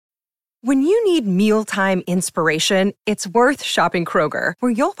When you need mealtime inspiration, it's worth shopping Kroger,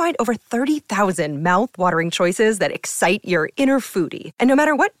 where you'll find over 30,000 mouth-watering choices that excite your inner foodie. And no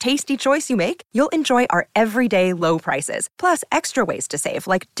matter what tasty choice you make, you'll enjoy our everyday low prices, plus extra ways to save,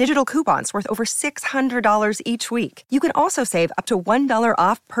 like digital coupons worth over $600 each week. You can also save up to $1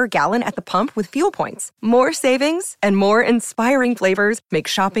 off per gallon at the pump with fuel points. More savings and more inspiring flavors make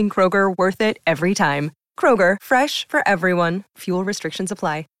shopping Kroger worth it every time. Kroger, fresh for everyone. Fuel restrictions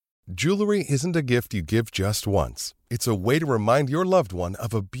apply. Jewelry isn't a gift you give just once. It's a way to remind your loved one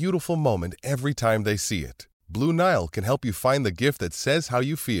of a beautiful moment every time they see it. Blue Nile can help you find the gift that says how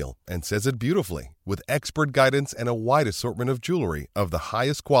you feel and says it beautifully, with expert guidance and a wide assortment of jewelry of the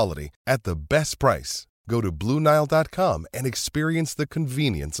highest quality at the best price. Go to BlueNile.com and experience the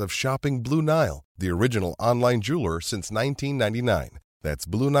convenience of shopping Blue Nile, the original online jeweler since 1999. That's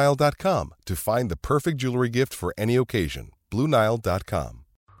BlueNile.com to find the perfect jewelry gift for any occasion. BlueNile.com.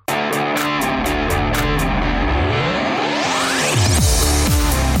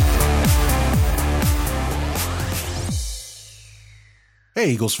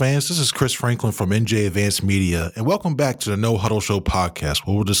 Hey, Eagles fans, this is Chris Franklin from NJ Advanced Media, and welcome back to the No Huddle Show podcast,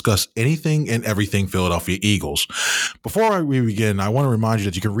 where we'll discuss anything and everything Philadelphia Eagles. Before we begin, I want to remind you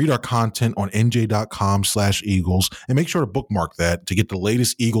that you can read our content on nj.com/Eagles and make sure to bookmark that to get the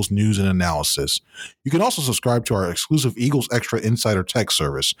latest Eagles news and analysis. You can also subscribe to our exclusive Eagles Extra Insider text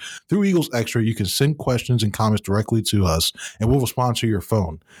service. Through Eagles Extra, you can send questions and comments directly to us, and we'll respond to your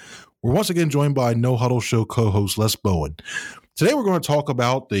phone. We're once again joined by No Huddle Show co-host Les Bowen. Today we're going to talk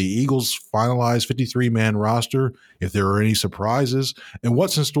about the Eagles' finalized 53-man roster, if there are any surprises, and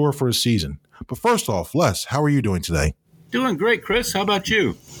what's in store for the season. But first off, Les, how are you doing today? Doing great, Chris. How about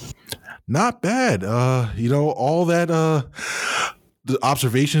you? Not bad. All that the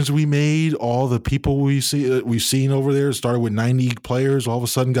observations we made, all the people we've seen over there, started with 90 players, all of a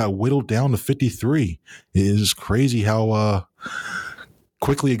sudden got whittled down to 53. It is crazy how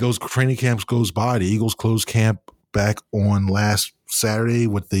quickly it goes. Training camps goes by. The Eagles closed camp back on last Saturday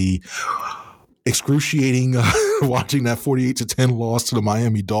with the excruciating watching that 48-10 loss to the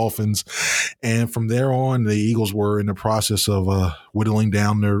Miami Dolphins. And from there on, the Eagles were in the process of whittling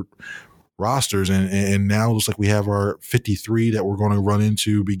down their rosters. And now it looks like we have our 53 that we're going to run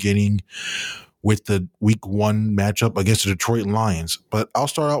into beginning with the week 1 matchup against the Detroit Lions. But I'll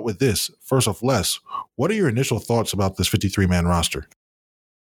start out with this. First off, Les, what are your initial thoughts about this 53-man roster?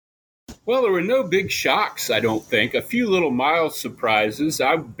 Well, there were no big shocks, I don't think. A few little mild surprises.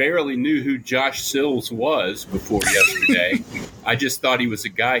 I barely knew who Josh Sills was before yesterday. I just thought he was a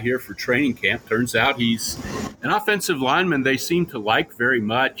guy here for training camp. Turns out he's an offensive lineman they seem to like very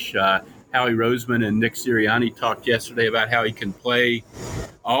much. Howie Roseman and Nick Sirianni talked yesterday about how he can play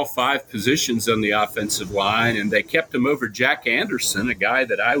all 5 positions on the offensive line, and they kept him over Jack Anderson, a guy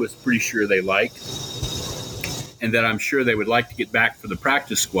that I was pretty sure they liked, and that I'm sure they would like to get back for the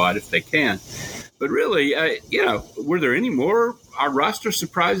practice squad if they can. But really, were there any more roster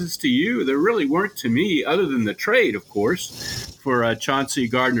surprises to you? There really weren't to me, other than the trade, of course, for Chauncey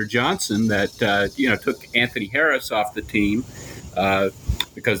Gardner-Johnson that, took Anthony Harris off the team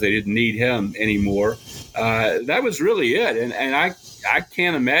because they didn't need him anymore. That was really it. And I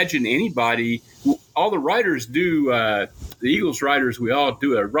can't imagine anybody – all the writers do the Eagles writers, we all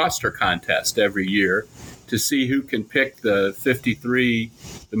do a roster contest every year to see who can pick the 53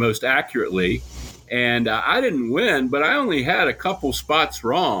 the most accurately. And I didn't win, but I only had a couple spots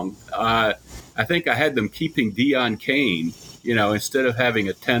wrong. I think I had them keeping Deion Kane, instead of having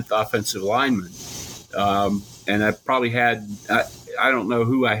a 10th offensive lineman. And I probably had, I don't know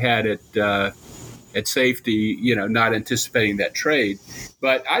who I had at safety, not anticipating that trade.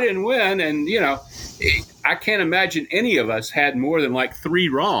 But I didn't win, and, I can't imagine any of us had more than like 3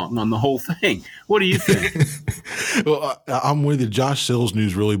 wrong on the whole thing. What do you think? Well, I'm with you. Josh Sills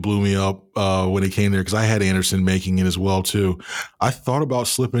news really blew me up when it came there because I had Anderson making it as well, too. I thought about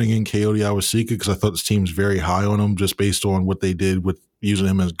slipping in Coyote Awosika because I thought this team's very high on him just based on what they did with using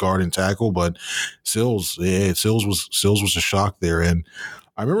him as guard and tackle. But Sills was a shock there. And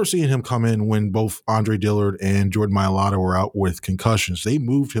I remember seeing him come in when both Andre Dillard and Jordan Mailata were out with concussions. They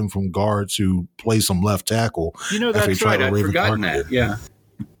moved him from guard to play some left tackle. That's right. I'd forgotten that. Yeah.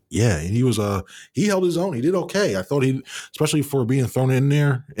 Yeah, and he held his own. He did okay. I thought especially for being thrown in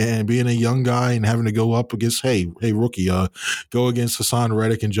there and being a young guy and having to go up against, hey rookie, go against Hassan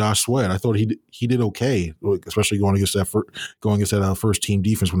Reddick and Josh Sweat. I thought he did okay, especially going against that first team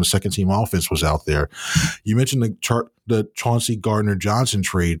defense when the second team offense was out there. You mentioned the Chauncey Gardner-Johnson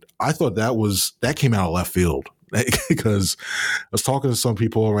trade. I thought that came out of left field. because I was talking to some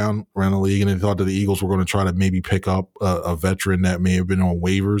people around the league, and they thought that the Eagles were going to try to maybe pick up a veteran that may have been on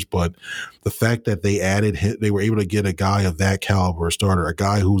waivers. But the fact that they were able to get a guy of that caliber, a starter, a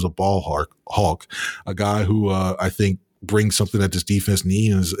guy who's a ball hawk, a guy who I think brings something that this defense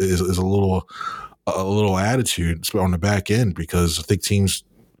needs is a little attitude on the back end, because I think teams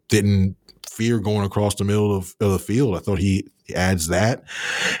didn't fear going across the middle of the field. I thought he adds that.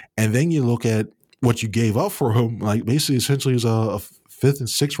 And then you look at what you gave up for him, like basically essentially is a 5th and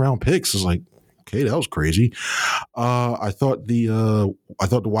 6th round picks. It's like, okay, that was crazy. I thought the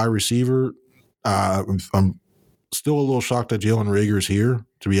wide receiver, I'm still a little shocked that Jalen Reagor is here,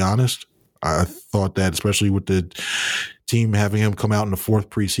 to be honest. I thought that, especially with the team having him come out in the 4th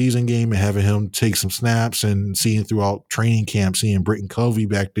preseason game and having him take some snaps, and seeing throughout training camp, seeing Britton Covey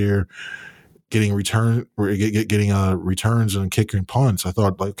back there getting returns and kicking punts. I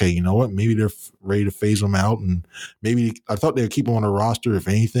thought, like, okay, you know what? Maybe they're ready to phase him out, and maybe I thought they'd keep him on the roster if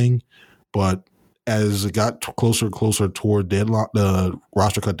anything. But as it got closer and closer toward deadlock, the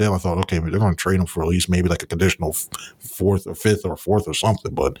roster cut down, I thought, okay, they're going to trade him for at least maybe like a conditional 4th or 5th or 4th or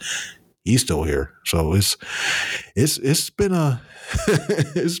something. But he's still here, so it's been a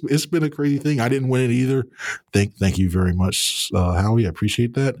it's been a crazy thing. I didn't win it either. Thank you very much, Howie. I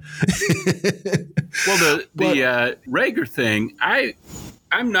appreciate that. Well, the Reagor thing,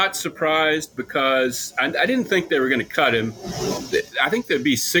 I'm not surprised, because I didn't think they were going to cut him. I think there'd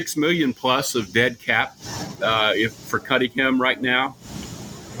be $6 million plus of dead cap for cutting him right now.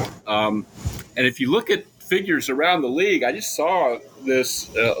 And if you look at figures around the league, I just saw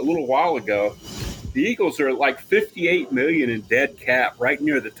this a little while ago. The Eagles are like $58 million in dead cap, right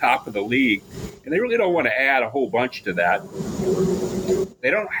near the top of the league, and they really don't want to add a whole bunch to that. They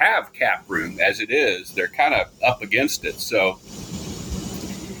don't have cap room as it is. They're kind of up against it. So,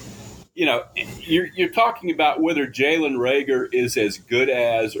 you know, you're talking about whether Jalen Reagor is as good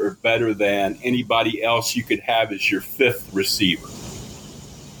as or better than anybody else you could have as your 5th receiver.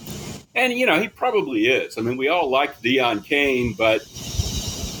 And, you know, he probably is. I mean, we all like Deon Cain, but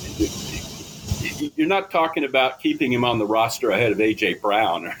you're not talking about keeping him on the roster ahead of A.J.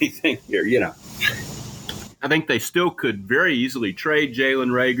 Brown or anything here, you know. I think they still could very easily trade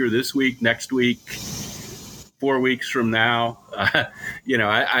Jalen Reagor this week, next week, 4 weeks from now. You know,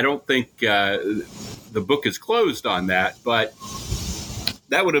 I don't think the book is closed on that, but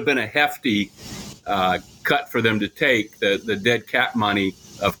that would have been a hefty cut for them to take, the dead cap money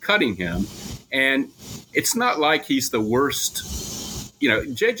of cutting him. And it's not like he's the worst. You know,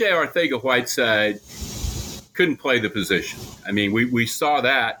 J.J. Arcega-Whiteside couldn't play the position. I mean, we saw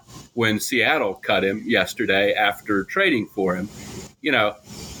that when Seattle cut him yesterday after trading for him. You know,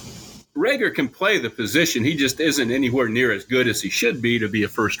 Reagor can play the position. He just isn't anywhere near as good as he should be to be a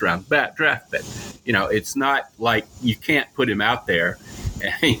first-round draft pick. You know, it's not like you can't put him out there,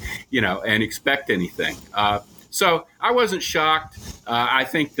 you know, and expect anything. So I wasn't shocked. I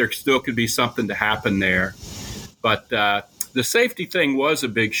think there still could be something to happen there. But the safety thing was a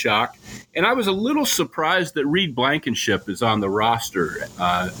big shock. And I was a little surprised that Reed Blankenship is on the roster,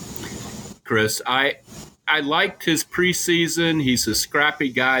 Chris. I liked his preseason. He's a scrappy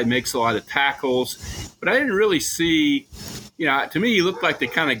guy, makes a lot of tackles. But I didn't really see, you know, to me, he looked like the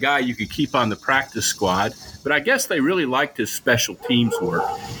kind of guy you could keep on the practice squad. But I guess they really liked his special teams work.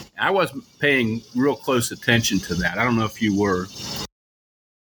 I wasn't paying real close attention to that. I don't know if you were.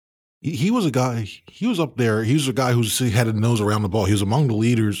 He was a guy. He was up there. He was a guy who had a nose around the ball. He was among the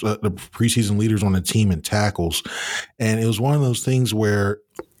leaders, the preseason leaders on the team in tackles. And it was one of those things where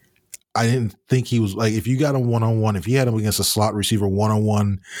I didn't think he was like, if you got him one-on-one, if you had him against a slot receiver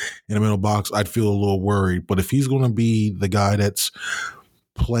one-on-one in the middle box, I'd feel a little worried. But if he's going to be the guy that's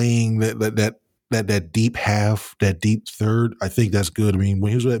playing that deep half, that deep third, I think that's good. I mean,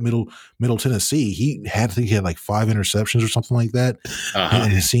 when he was at Middle Tennessee, he had like 5 interceptions or something like that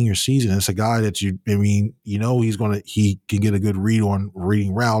in his senior season. It's a guy that he can get a good read on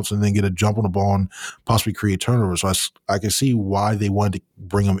reading routes and then get a jump on the ball and possibly create turnovers. So I can see why they wanted to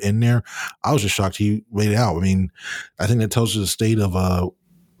bring him in there. I was just shocked he made it out. I mean, I think that tells you the state of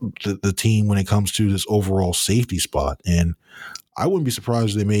the team when it comes to this overall safety spot. And I wouldn't be surprised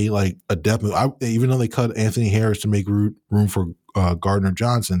if they made like a depth move. Even though they cut Anthony Harris to make room for Gardner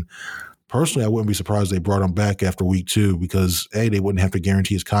Johnson, personally, I wouldn't be surprised they brought him back after week 2 because, A, they wouldn't have to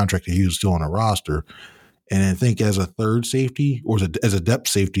guarantee his contract if he was still on the roster. And I think as a third safety or as a depth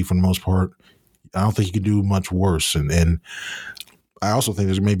safety for the most part, I don't think he could do much worse. And I also think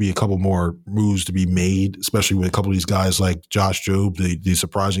there's maybe a couple more moves to be made, especially with a couple of these guys like Josh Jobe, the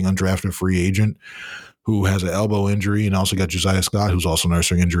surprising undrafted free agent, who has an elbow injury, and also got Josiah Scott, who's also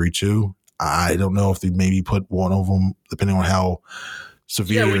nursing injury too. I don't know if they maybe put one of them, depending on how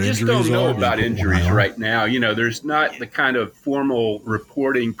severe we just don't know about injuries right right now. There's not the kind of formal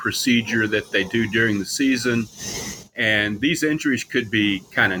reporting procedure that they do during the season. And these injuries could be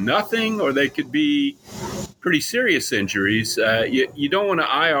kind of nothing, or they could be pretty serious injuries. You don't want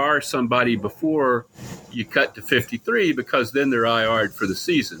to IR somebody before you cut to 53 because then they're IR'd for the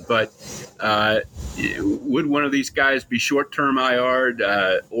season. But would one of these guys be short-term IR'd,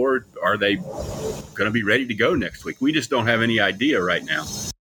 or are they going to be ready to go next week? We just don't have any idea right now.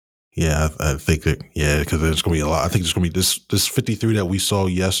 Yeah, I think that, because there's going to be a lot. I think there's going to be this 53 that we saw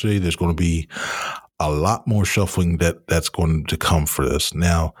yesterday. There's going to be a lot more shuffling that's going to come for this.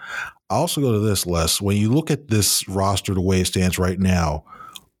 Now, I also go to this, Les. When you look at this roster the way it stands right now,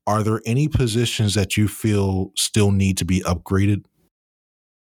 are there any positions that you feel still need to be upgraded?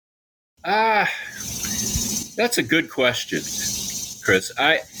 That's a good question, Chris.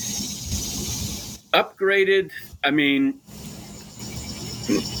 Upgraded, I mean,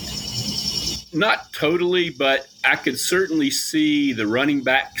 not totally, but I could certainly see the running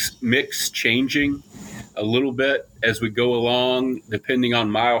backs mix changing a little bit as we go along, depending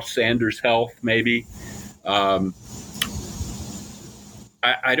on Miles Sanders' health, maybe. I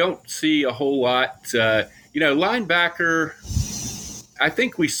don't see a whole lot. Linebacker, I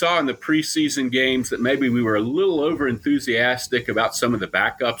think we saw in the preseason games that maybe we were a little over enthusiastic about some of the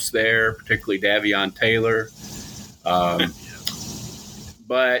backups there, particularly Davion Taylor.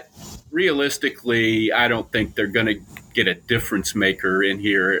 But realistically, I don't think they're going to get a difference maker in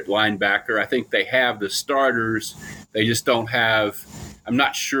here at linebacker. I think they have the starters. They just don't have – I'm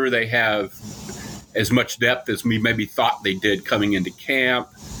not sure they have as much depth as we maybe thought they did coming into camp.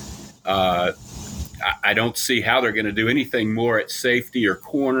 I don't see how they're going to do anything more at safety or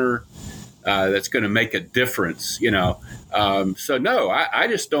corner that's going to make a difference, So, no, I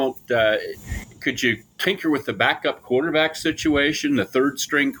just don't could you tinker with the backup quarterback situation, the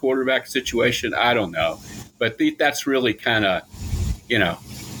third-string quarterback situation? I don't know. But that's really kind of,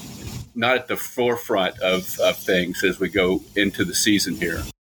 not at the forefront of things as we go into the season here.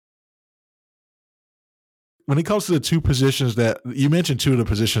 When it comes to the two positions that you mentioned, two of the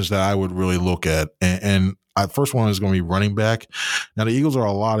positions that I would really look at, and first one is going to be running back. Now, the Eagles are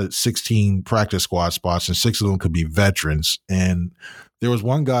allotted 16 practice squad spots, and 6 of them could be veterans. And there was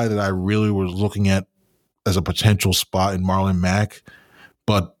one guy that I really was looking at as a potential spot in Marlon Mack,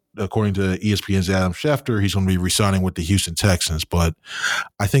 but according to ESPN's Adam Schefter, he's going to be re-signing with the Houston Texans. But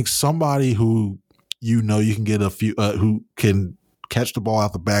I think somebody who you can get who can catch the ball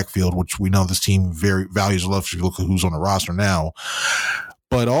out the backfield, which we know this team very values a lot if you look at who's on the roster now,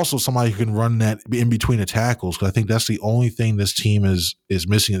 but also somebody who can run that in between the tackles, because I think that's the only thing this team is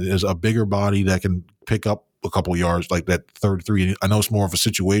missing is a bigger body that can pick up a couple yards, like that third three. I know it's more of a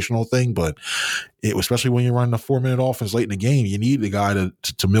situational thing, but especially when you're running a 4-minute offense late in the game, you need the guy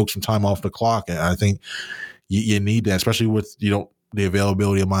to milk some time off the clock. And I think you need that, especially with the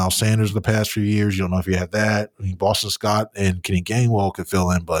availability of Miles Sanders the past few years. You don't know if you have that. I mean, Boston Scott and Kenny Gainwell could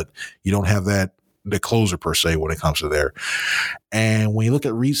fill in, but you don't have that, the closer per se, when it comes to there. And when you look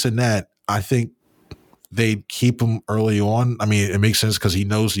at Reese and that, I think they'd keep him early on. I mean, it makes sense because he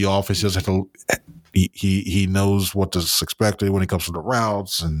knows the offense. He doesn't have to. He knows what is expected when it comes to the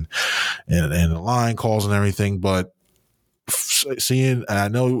routes and the line calls and everything. But seeing, and I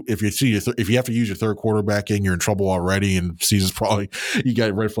know if you have to use your third quarterback you're in trouble already, and season's probably, you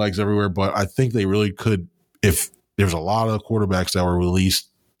got red flags everywhere. But I think they really could, if there's a lot of quarterbacks that were released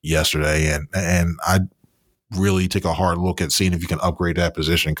yesterday, and I'd really take a hard look at seeing if you can upgrade that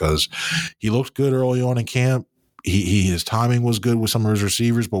position, because he looked good early on in camp. His timing was good with some of his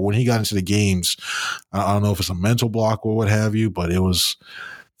receivers, but when he got into the games, I don't know if it's a mental block or what have you, but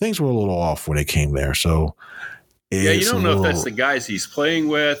things were a little off when it came there. So you don't know if that's the guys he's playing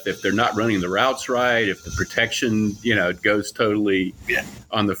with, if they're not running the routes right, if the protection, it goes totally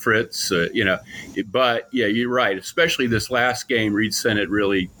on the fritz, But yeah, you're right. Especially this last game, Reed Sennett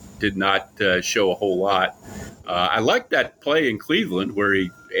really did not show a whole lot. I like that play in Cleveland where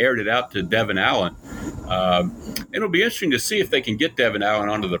he aired it out to Devin Allen. It'll be interesting to see if they can get Devin Allen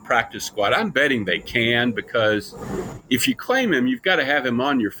onto the practice squad. I'm betting they can, because if you claim him, you've got to have him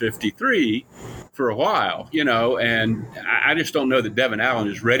on your 53 for a while, and I just don't know that Devin Allen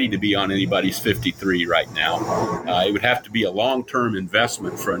is ready to be on anybody's 53 right now. It would have to be a long-term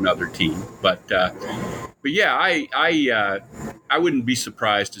investment for another team. But yeah, I wouldn't be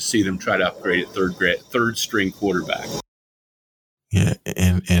surprised to see them try to upgrade a third string quarterback. Yeah,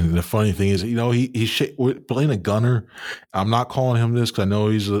 and And the funny thing is, he's playing a gunner. I'm not calling him this because I know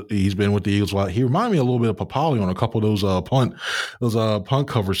he's been with the Eagles a lot. He reminded me a little bit of Papali on a couple of those punt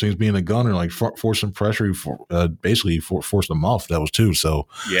cover things, being a gunner, like forcing pressure, basically forced a muff. That was too. So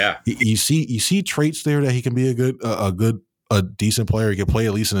yeah, you see traits there that he can be a decent player. He can play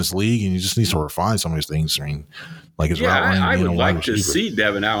at least in this league, and he just needs to refine some of these things. I mean, like his route running. I would like to see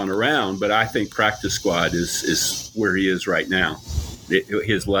Devin Allen around, but I think practice squad is where he is right now,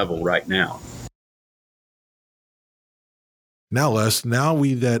 his level right now. Now, Les,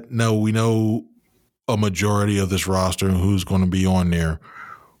 we know a majority of this roster and who's going to be on there.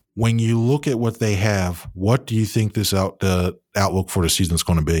 When you look at what they have, what do you think the outlook for the season is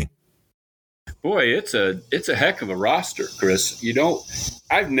going to be? Boy, it's a heck of a roster, Chris.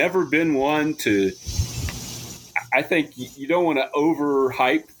 I've never been one to. I think you don't want to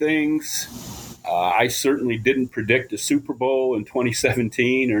overhype things. I certainly didn't predict a Super Bowl in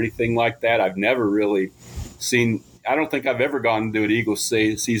 2017 or anything like that. I've never really seen. I don't think I've ever gone into an Eagles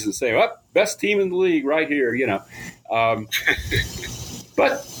season and say, "Well, best team in the league right here,"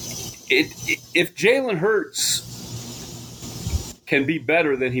 But if Jalen Hurts can be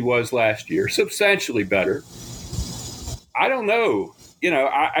better than he was last year, substantially better, I don't know.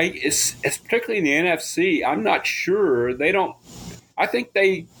 It's particularly in the NFC. I'm not sure. I think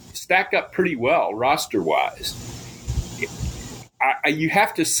they stack up pretty well roster-wise. You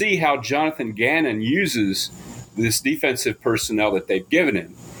have to see how Jonathan Gannon uses this defensive personnel that they've given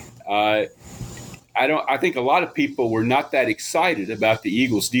him. I think a lot of people were not that excited about the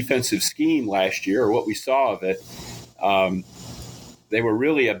Eagles' defensive scheme last year, or what we saw of it. They were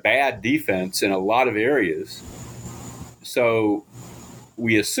really a bad defense in a lot of areas. So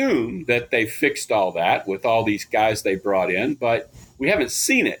we assume that they fixed all that with all these guys they brought in, but we haven't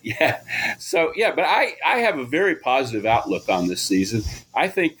seen it yet. So, yeah, but I have a very positive outlook on this season. I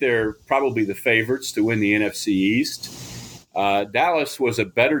think they're probably the favorites to win the NFC East. Dallas was a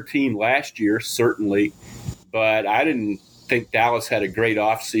better team last year, certainly, but I didn't think Dallas had a great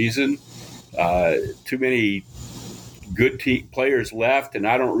offseason. Too many good players left, and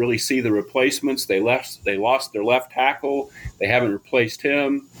I don't really see the replacements. They lost their left tackle. They haven't replaced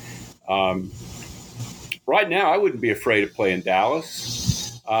him. Right now, I wouldn't be afraid of playing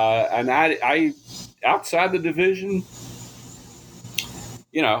Dallas. And I outside the division,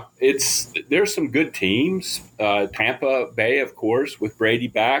 there's some good teams. Tampa Bay, of course, with Brady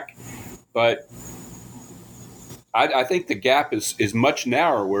back, but I think the gap is much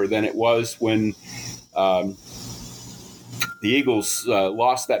narrower than it was when the Eagles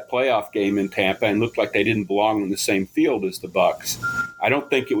lost that playoff game in Tampa and looked like they didn't belong in the same field as the Bucs. I don't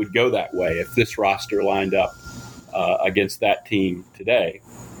think it would go that way if this roster lined up against that team today.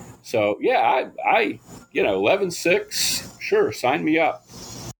 So, yeah, I 11-6, sure, sign me up.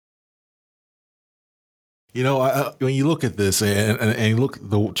 When you look at this and you look at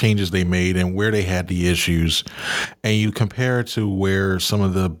the changes they made and where they had the issues, and you compare it to where some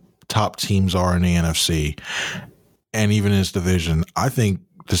of the top teams are in the NFC, and even in this division, I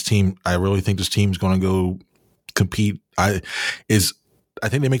really think this team's going to go compete. I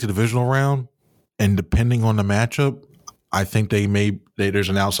think they make the divisional round, and depending on the matchup, I think there's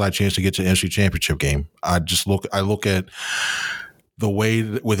an outside chance to get to the NFC Championship game. I look at the way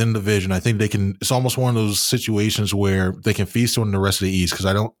within the division. I think they can. It's almost one of those situations where they can feast on the rest of the East, because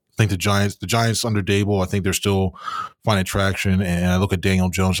I don't think the Giants under Dable, I think they're still finding traction. And I look at Daniel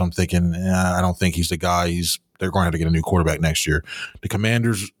Jones, I'm thinking, I don't think he's the guy. They're going to have to get a new quarterback next year. The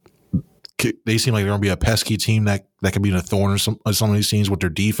Commanders, they seem like they're going to be a pesky team that can be in a thorn in some of these teams with their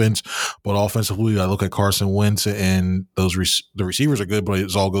defense. But offensively, I look at Carson Wentz, and the receivers are good, but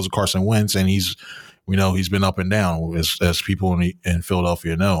it all goes to Carson Wentz, and he's been up and down, as people in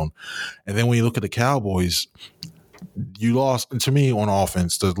Philadelphia know. And then when you look at the Cowboys, you lost, and to me, on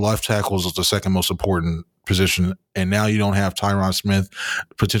offense, the left tackle is the second most important position, and now you don't have Tyron Smith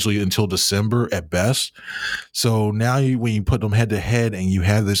potentially until December at best. So now when you put them head to head and you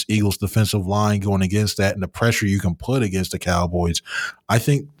have this Eagles defensive line going against that, and the pressure you can put against the Cowboys, I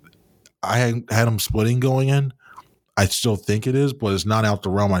think I had them splitting going in. I still think it is, but it's not out the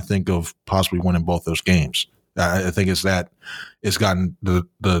realm, I think, of possibly winning both those games. I think it's gotten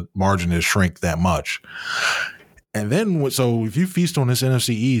the margin to shrink that much. And then, so if you feast on this NFC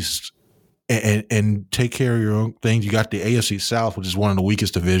East and take care of your own things, you got the AFC South, which is one of the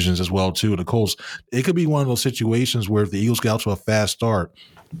weakest divisions as well, too, the Colts. It could be one of those situations where if the Eagles get out to a fast start,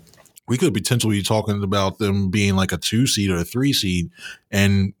 we could potentially be talking about them being like a 2 seed or a 3 seed.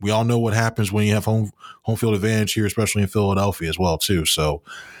 And we all know what happens when you have home field advantage here, especially in Philadelphia as well, too. So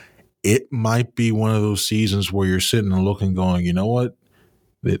it might be one of those seasons where you're sitting and looking, going, you know what?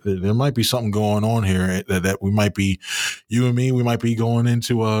 there might be something going on here that we might be, you and me, we might be going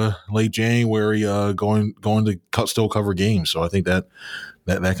into late January, going to still cover games. So I think that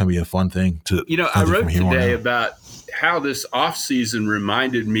can be a fun thing to. I wrote today about how this offseason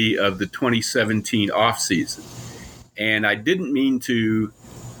reminded me of the 2017 offseason. And I didn't mean to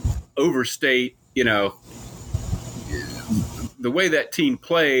overstate, the way that team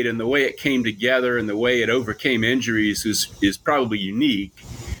played and the way it came together and the way it overcame injuries is probably unique.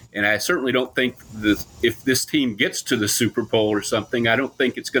 And I certainly don't think if this team gets to the Super Bowl or something, I don't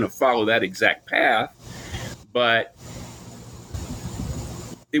think it's going to follow that exact path. But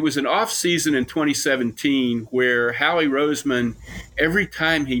it was an off season in 2017 where Howie Roseman, every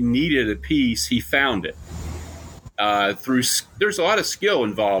time he needed a piece, he found it. There's a lot of skill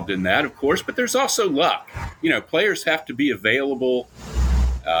involved in that, of course, but there's also luck. Players have to be available.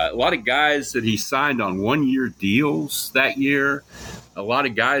 A lot of guys that he signed on one-year deals that year. A lot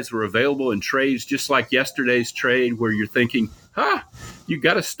of guys were available in trades, just like yesterday's trade, where you're thinking, you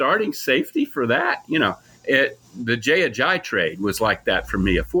got a starting safety for that? The Jay Ajayi trade was like that for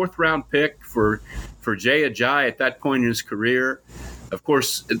me. A fourth-round pick for Jay Ajayi at that point in his career. Of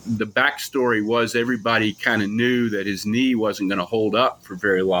course, the backstory was everybody kind of knew that his knee wasn't going to hold up for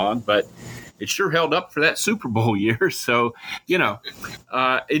very long, but it sure held up for that Super Bowl year. So,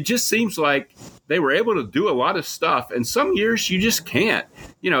 it just seems like they were able to do a lot of stuff. And some years you just can't.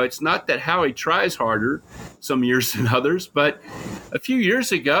 It's not that Howie tries harder some years than others, but a few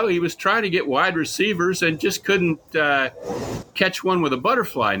years ago he was trying to get wide receivers and just couldn't catch one with a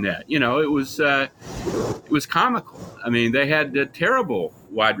butterfly net. It was comical. I mean, they had a terrible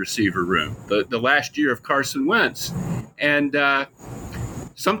wide receiver room the last year of Carson Wentz. And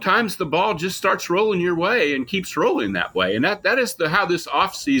sometimes the ball just starts rolling your way and keeps rolling that way. And that is how this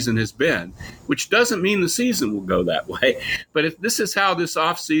offseason has been, which doesn't mean the season will go that way. But if this is how this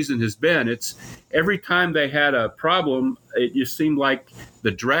offseason has been, it's every time they had a problem, it just seemed like the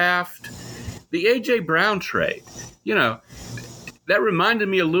draft, the A.J. Brown trade, that reminded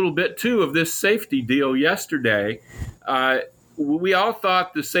me a little bit, too, of this safety deal yesterday. We all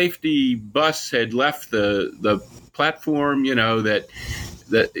thought the safety bus had left the platform, that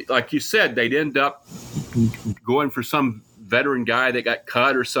like you said, they'd end up going for some veteran guy that got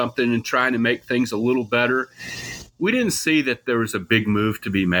cut or something and trying to make things a little better. We didn't see that there was a big move to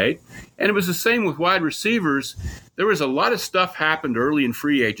be made. And it was the same with wide receivers. There was a lot of stuff happened early in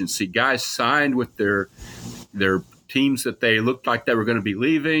free agency. Guys signed with their teams that they looked like they were going to be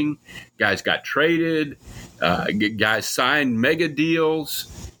leaving. Guys got traded. Guys signed mega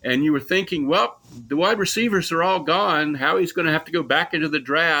deals. And you were thinking, well, the wide receivers are all gone. Howie's going to have to go back into the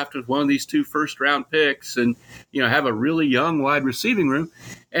draft with one of these 2 first-round picks and, have a really young wide receiving room.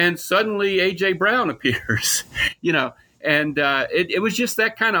 And suddenly A.J. Brown appears, and it was just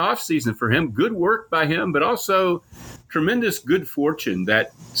that kind of offseason for him. Good work by him, but also tremendous good fortune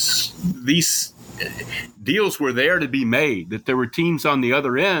that these deals were there to be made, that there were teams on the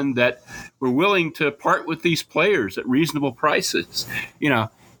other end that were willing to part with these players at reasonable prices,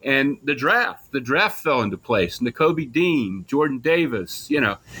 And the draft fell into place. Nakobe Dean, Jordan Davis,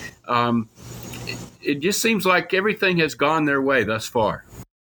 it just seems like everything has gone their way thus far.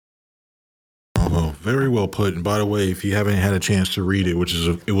 Oh, very well put. And by the way, if you haven't had a chance to read it,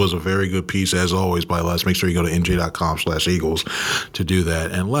 it was a very good piece as always by Les, make sure you go to nj.com/Eagles to do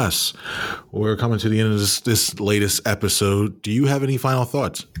that. And Les, we're coming to the end of this latest episode. Do you have any final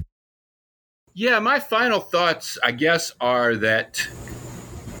thoughts? Yeah, my final thoughts, I guess, are that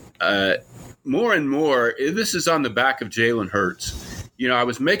more and more, this is on the back of Jalen Hurts. I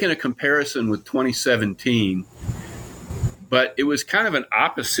was making a comparison with 2017, but it was kind of an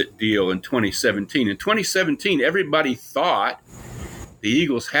opposite deal in 2017. In 2017, everybody thought the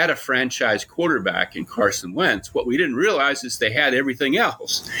Eagles had a franchise quarterback in Carson Wentz. What we didn't realize is they had everything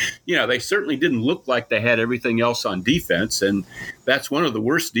else. They certainly didn't look like they had everything else on defense, and that's one of the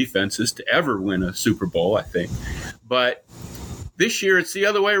worst defenses to ever win a Super Bowl, I think. But this year, it's the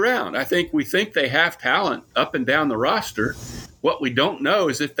other way around. We think they have talent up and down the roster. What we don't know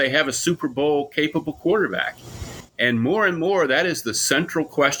is if they have a Super Bowl capable quarterback. And more, that is the central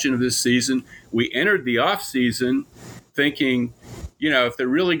question of this season. We entered the offseason thinking, if they're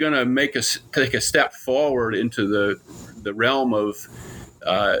really going to take a step forward into the realm of,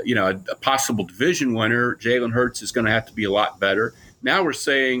 a possible division winner, Jalen Hurts is going to have to be a lot better. Now we're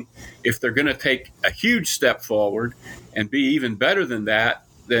saying if they're going to take a huge step forward and be even better than that,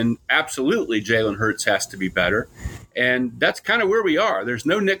 then absolutely Jalen Hurts has to be better. And that's kind of where we are. There's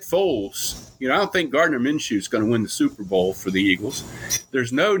no Nick Foles, I don't think Gardner Minshew is going to win the Super Bowl for the Eagles.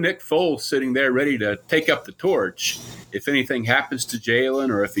 There's no Nick Foles sitting there ready to take up the torch if anything happens to Jalen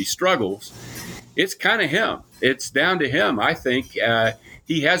or if he struggles. It's kind of him. It's down to him, I think.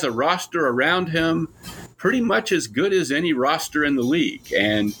 He has a roster around him pretty much as good as any roster in the league.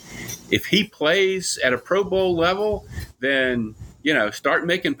 And if he plays at a Pro Bowl level, then, start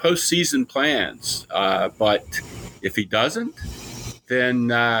making postseason plans. But if he doesn't,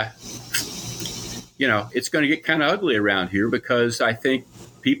 then, it's going to get kind of ugly around here because I think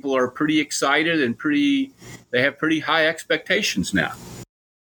people are pretty excited and they have pretty high expectations now.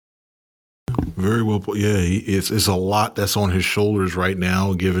 Very well put. Yeah, it's a lot that's on his shoulders right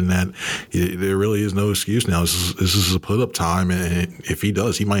now, given that there really is no excuse now. This is a put-up time, and if he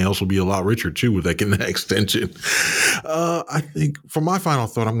does, he might also be a lot richer, too, with getting that extension. I think for my final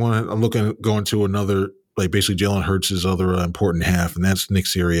thought, I'm going to another, basically Jalen Hurts' other important half, and that's Nick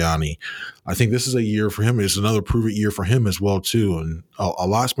Sirianni. I think this is a year for him. It's another prove-it year for him as well, too, and a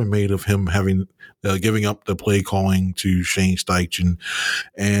lot's been made of him having giving up the play calling to Shane Steichen,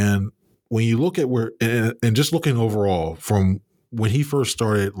 and when you look at where, and just looking overall from when he first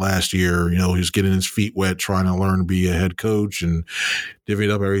started last year, he was getting his feet wet, trying to learn to be a head coach and divvying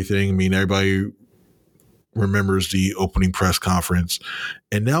up everything. I mean, everybody remembers the opening press conference.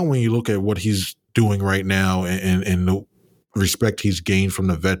 And now when you look at what he's doing right now and the respect he's gained from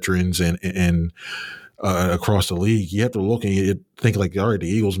the veterans and across the league, you have to look and you think all right, the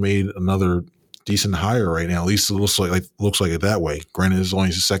Eagles made another decent hire right now. At least it looks like it that way. Granted, it's only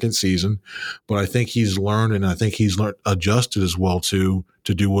his second season, but I think he's learned, and I think he's adjusted as well to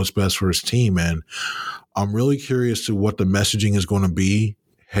do what's best for his team. And I'm really curious to what the messaging is going to be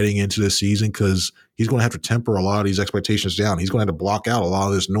heading into this season, because he's going to have to temper a lot of these expectations down. He's going to have to block out a lot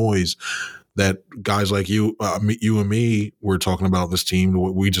of this noise that guys like you and me were talking about this team.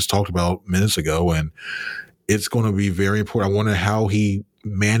 We just talked about minutes ago, and it's going to be very important. I wonder how he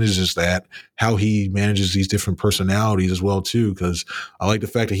manages that, how he manages these different personalities as well too, because I like the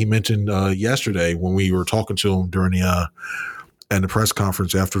fact that he mentioned yesterday when we were talking to him during the press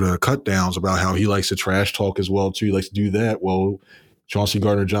conference after the cut downs about how he likes to trash talk as well too. He likes to do that. Well, Chauncey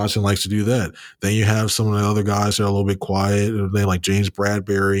Gardner-Johnson likes to do that. Then you have some of the other guys that are a little bit quiet. They like James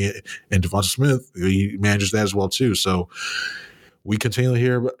Bradbury and Devonta Smith. He manages that as well too. So we continue to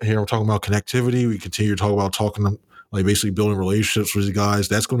hear we're talking about connectivity. We continue to talk about basically building relationships with the guys.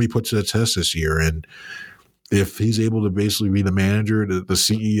 That's going to be put to the test this year. And if he's able to basically be the manager, the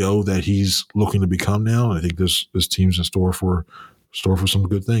CEO that he's looking to become now, I think this team's in store for some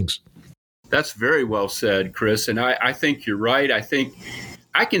good things. That's very well said, Chris. And I think you're right. I think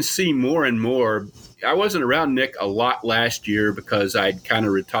I can see more and more. I wasn't around Nick a lot last year because I'd kind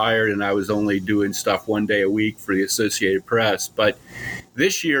of retired and I was only doing stuff one day a week for the Associated Press. But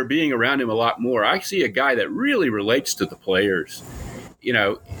this year, being around him a lot more, I see a guy that really relates to the players.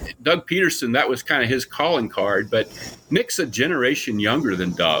 Doug Peterson, that was kind of his calling card, but Nick's a generation younger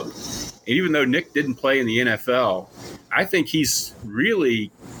than Doug. And even though Nick didn't play in the NFL, I think he's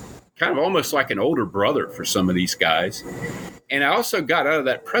really kind of almost like an older brother for some of these guys. And I also got out of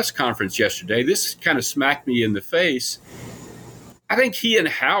that press conference yesterday. This kind of smacked me in the face. I think he and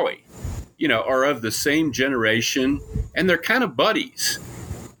Howie, are of the same generation, and they're kind of buddies.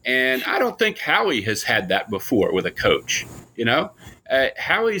 And I don't think Howie has had that before with a coach.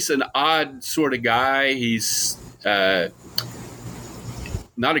 Howie's an odd sort of guy. He's not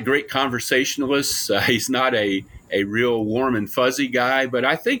a great conversationalist. He's not a real warm and fuzzy guy, but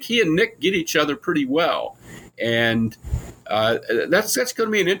I think he and Nick get each other pretty well. And that's going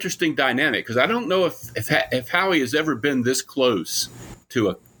to be an interesting dynamic, because I don't know if Howie has ever been this close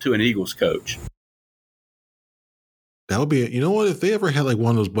to an Eagles coach. That would be, if they ever had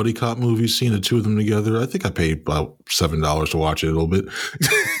one of those buddy cop movies, seeing the two of them together, I think I paid about $7 to watch it a little bit.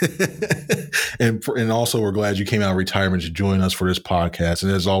 And also, we're glad you came out of retirement to join us for this podcast.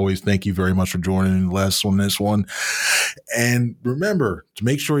 And as always, thank you very much for joining Les on this one. And remember to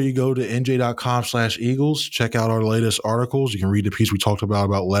make sure you go to nj.com/Eagles, check out our latest articles. You can read the piece we talked about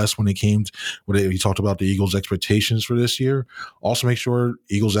Les when he talked about the Eagles' expectations for this year. Also, make sure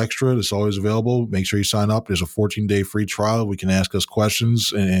Eagles Extra is always available. Make sure you sign up. There's a 14-day free trial. We can ask us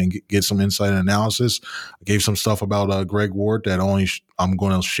questions and get some insight and analysis. I gave some stuff about Greg Ward that I'm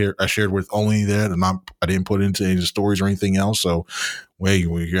going to share. I shared with only that, and I didn't put into any stories or anything else. So, when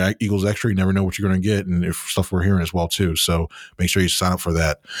you're at Eagles Extra, you never know what you're going to get, and if stuff we're hearing as well too. So make sure you sign up for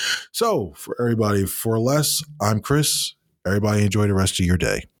that. So for everybody, for Les, I'm Chris. Everybody enjoy the rest of your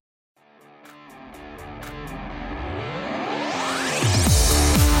day.